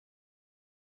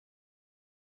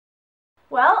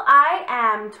Well, I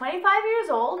am 25 years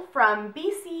old from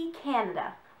BC,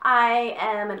 Canada. I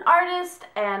am an artist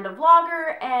and a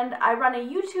vlogger, and I run a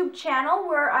YouTube channel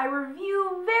where I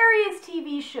review various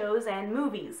TV shows and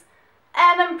movies.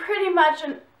 And I'm pretty much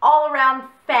an all-around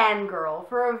fangirl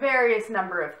for a various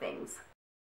number of things.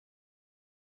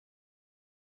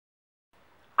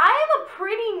 I am a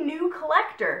pretty new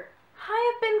collector.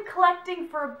 I have been collecting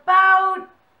for about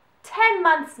 10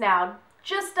 months now,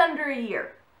 just under a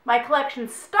year. My collection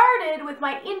started with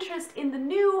my interest in the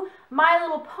new My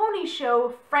Little Pony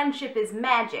show, Friendship is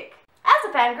Magic. As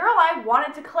a fangirl, I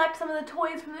wanted to collect some of the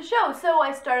toys from the show, so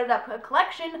I started up a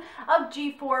collection of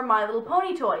G4 My Little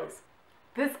Pony toys.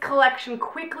 This collection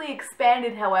quickly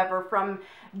expanded, however, from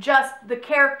just the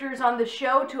characters on the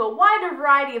show to a wider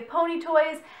variety of pony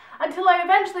toys, until I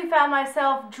eventually found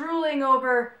myself drooling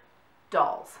over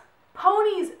dolls.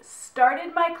 Ponies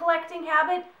started my collecting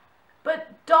habit,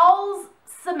 but dolls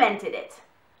cemented it.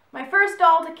 My first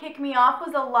doll to kick me off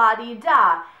was a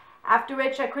La-Di-Da, after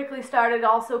which I quickly started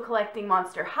also collecting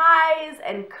Monster Highs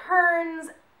and Kerns,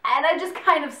 and I just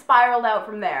kind of spiraled out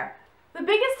from there. The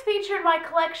biggest feature in my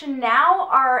collection now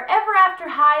are Ever After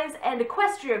Highs and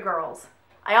Equestria Girls.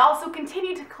 I also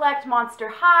continue to collect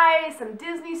Monster High, some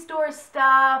Disney Store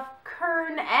stuff,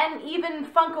 Kern, and even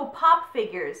Funko Pop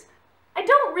figures. I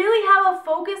don't really have a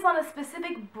focus on a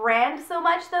specific brand so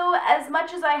much though, as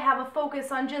much as I have a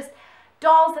focus on just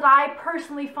dolls that I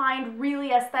personally find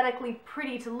really aesthetically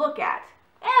pretty to look at.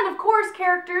 And of course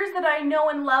characters that I know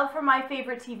and love from my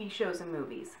favorite TV shows and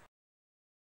movies.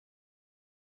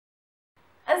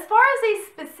 As far as a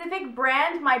specific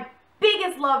brand, my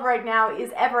biggest love right now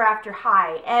is Ever After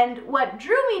High, and what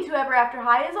drew me to Ever After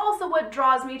High is also what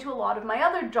draws me to a lot of my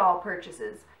other doll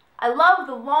purchases. I love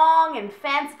the long and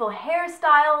fanciful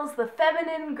hairstyles, the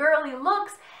feminine, girly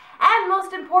looks, and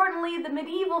most importantly, the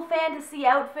medieval fantasy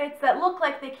outfits that look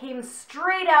like they came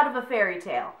straight out of a fairy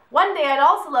tale. One day I'd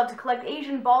also love to collect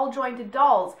Asian ball-jointed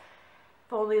dolls,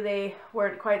 if only they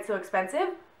weren't quite so expensive,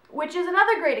 which is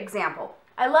another great example.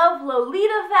 I love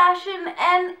Lolita fashion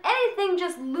and anything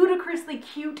just ludicrously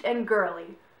cute and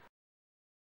girly.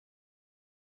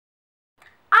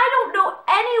 I don't know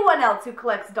anyone else who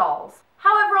collects dolls.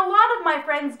 However, a lot of my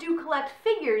friends do collect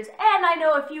figures, and I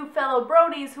know a few fellow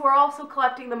bronies who are also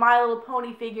collecting the My Little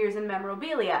Pony figures and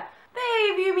memorabilia.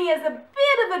 They view me as a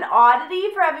bit of an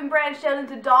oddity for having branched out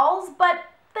into dolls, but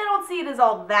they don't see it as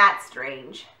all that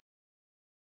strange.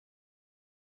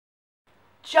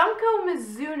 Junko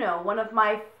Mizuno, one of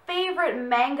my favorite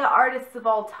manga artists of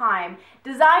all time,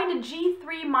 designed a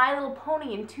G3 My Little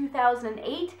Pony in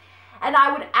 2008, and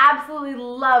I would absolutely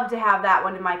love to have that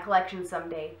one in my collection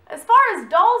someday. As far as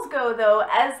dolls go though,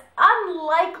 as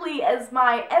unlikely as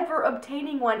my ever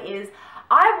obtaining one is,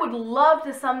 I would love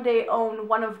to someday own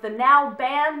one of the now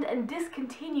banned and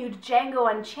discontinued Django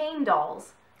Unchained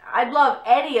dolls. I'd love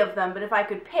any of them, but if I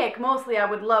could pick, mostly I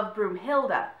would love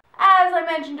Broomhilda. As I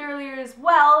mentioned earlier as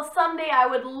well, someday I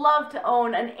would love to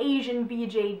own an Asian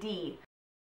BJD.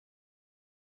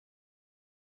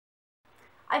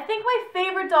 I think my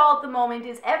favorite doll at the moment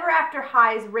is Ever After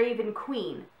High's Raven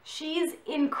Queen. She's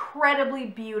incredibly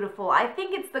beautiful. I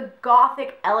think it's the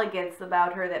gothic elegance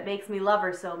about her that makes me love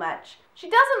her so much. She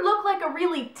doesn't look like a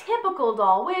really typical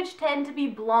doll, which tend to be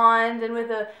blonde and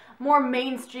with a more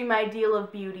mainstream ideal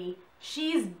of beauty.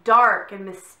 She's dark and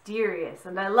mysterious,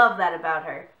 and I love that about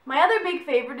her. My other big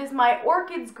favorite is my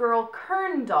Orchids Girl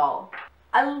Kern doll.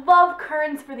 I love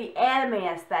Kerns for the anime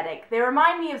aesthetic. They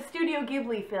remind me of Studio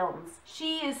Ghibli films.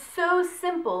 She is so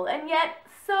simple and yet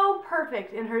so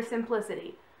perfect in her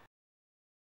simplicity.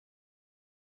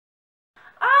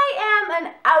 I am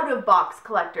an out-of-box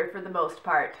collector for the most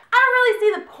part. I don't really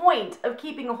see the point of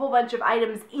keeping a whole bunch of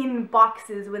items in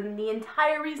boxes when the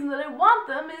entire reason that I want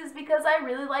them is because I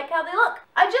really like how they look.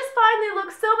 I just find they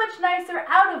look so much nicer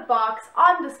out of box,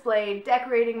 on display,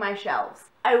 decorating my shelves.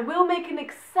 I will make an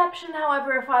exception,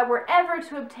 however, if I were ever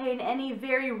to obtain any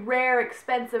very rare,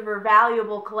 expensive, or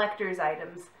valuable collector's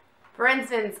items. For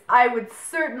instance, I would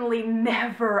certainly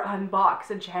never unbox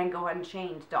a Django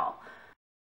Unchained doll.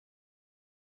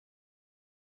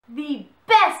 The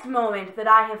best moment that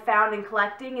I have found in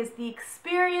collecting is the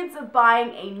experience of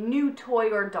buying a new toy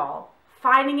or doll.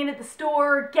 Finding it at the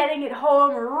store, getting it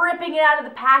home, ripping it out of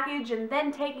the package, and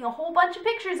then taking a whole bunch of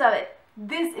pictures of it.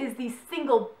 This is the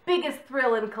single biggest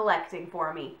thrill in collecting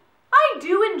for me. I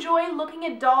do enjoy looking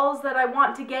at dolls that I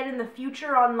want to get in the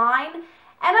future online, and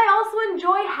I also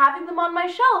enjoy having them on my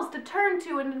shelves to turn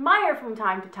to and admire from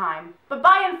time to time. But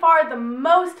by and far, the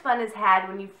most fun is had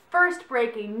when you first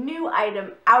break a new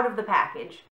item out of the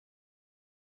package.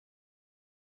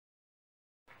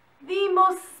 The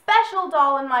most special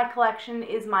doll in my collection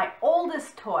is my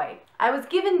oldest toy. I was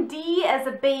given D as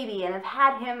a baby and have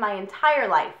had him my entire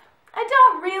life. I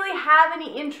don't really have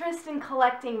any interest in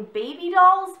collecting baby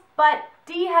dolls, but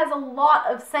D has a lot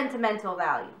of sentimental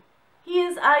value. He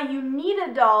is a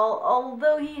Unita doll,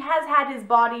 although he has had his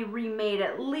body remade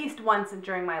at least once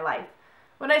during my life.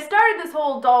 When I started this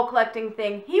whole doll collecting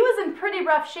thing, he was in pretty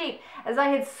rough shape, as I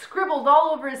had scribbled all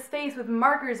over his face with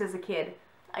markers as a kid.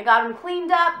 I got him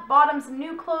cleaned up, bought him some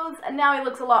new clothes, and now he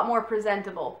looks a lot more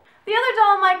presentable. The other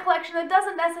doll in my collection that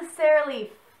doesn't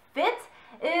necessarily fit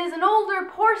is an older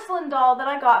porcelain doll that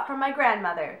I got from my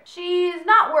grandmother. She's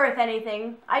not worth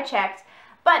anything, I checked,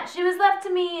 but she was left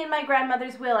to me in my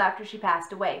grandmother's will after she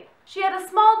passed away. She had a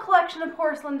small collection of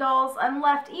porcelain dolls and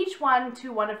left each one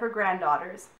to one of her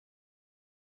granddaughters.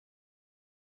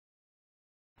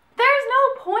 There's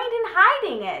no point in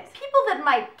hiding it. People that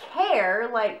might care,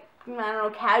 like, I don't know,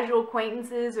 casual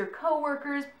acquaintances or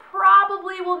co-workers,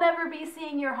 probably will never be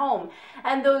seeing your home.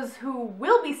 And those who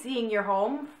will be seeing your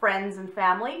home, friends and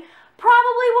family,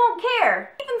 probably won't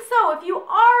care. Even so, if you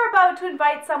are about to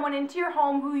invite someone into your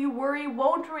home who you worry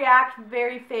won't react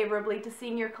very favorably to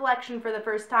seeing your collection for the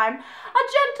first time, a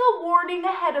gentle warning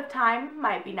ahead of time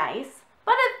might be nice.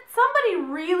 But if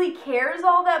somebody really cares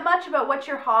all that much about what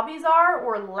your hobbies are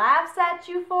or laughs at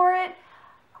you for it,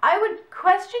 I would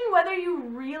question whether you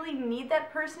really need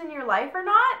that person in your life or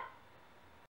not.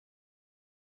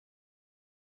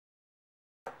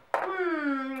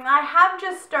 I have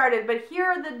just started, but here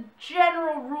are the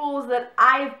general rules that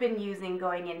I've been using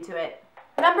going into it.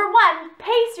 Number 1,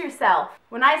 pace yourself.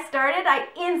 When I started, I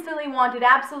instantly wanted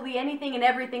absolutely anything and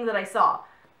everything that I saw.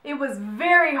 It was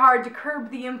very hard to curb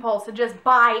the impulse to just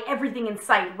buy everything in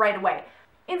sight right away.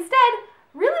 Instead,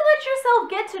 really let yourself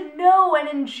get to know and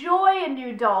enjoy a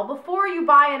new doll before you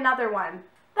buy another one.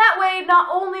 That way, not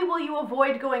only will you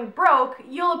avoid going broke,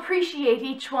 you'll appreciate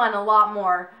each one a lot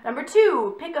more. Number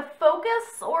 2, pick a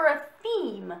focus or a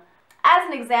theme. As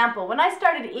an example, when I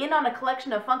started in on a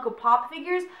collection of Funko Pop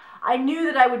figures, I knew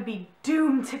that I would be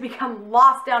doomed to become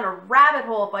lost down a rabbit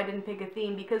hole if I didn't pick a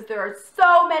theme because there are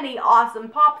so many awesome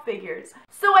Pop figures.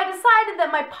 So I decided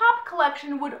that my Pop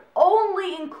collection would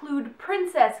only include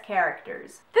princess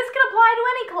characters. This can apply to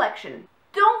any collection.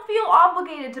 Don't feel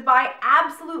obligated to buy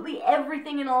absolutely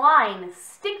everything in a line.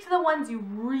 Stick to the ones you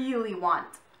really want.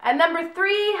 And number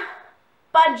 3,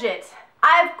 budget.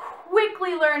 I've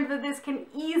quickly learned that this can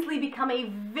easily become a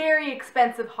very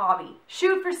expensive hobby.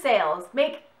 Shoot for sales.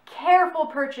 Make careful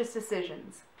purchase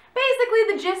decisions.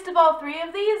 Basically, the gist of all 3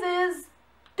 of these is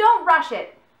don't rush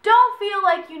it. Don't feel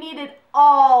like you need it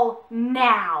all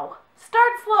now.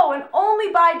 Start slow and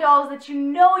only buy dolls that you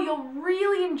know you'll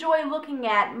really enjoy looking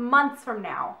at months from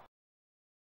now.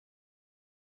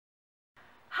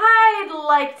 I'd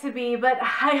like to be, but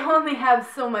I only have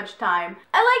so much time.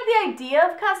 I like the idea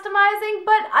of customizing,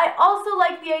 but I also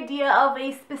like the idea of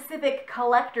a specific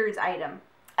collector's item.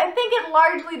 I think it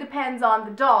largely depends on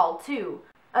the doll, too.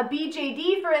 A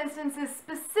BJD, for instance, is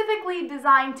specifically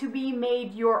designed to be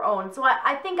made your own, so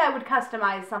I think I would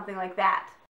customize something like that.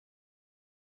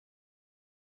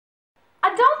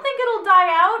 I don't think it'll die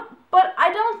out, but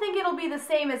I don't think it'll be the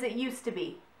same as it used to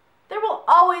be. There will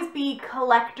always be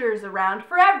collectors around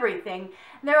for everything.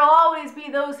 There will always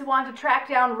be those who want to track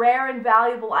down rare and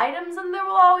valuable items, and there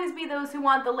will always be those who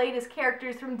want the latest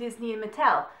characters from Disney and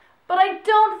Mattel. But I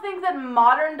don't think that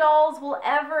modern dolls will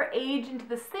ever age into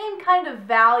the same kind of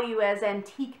value as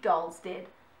antique dolls did.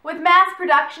 With mass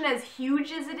production as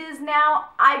huge as it is now,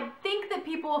 I think that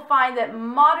people will find that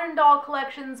modern doll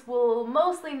collections will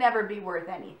mostly never be worth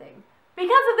anything.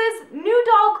 Because of this, new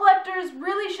doll collectors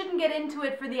really shouldn't get into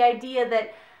it for the idea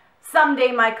that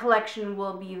someday my collection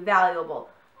will be valuable.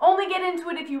 Only get into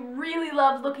it if you really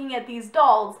love looking at these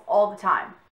dolls all the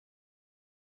time.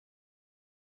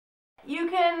 You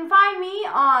can find me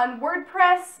on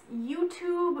WordPress,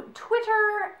 YouTube,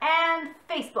 Twitter, and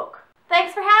Facebook.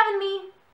 Thanks for having me!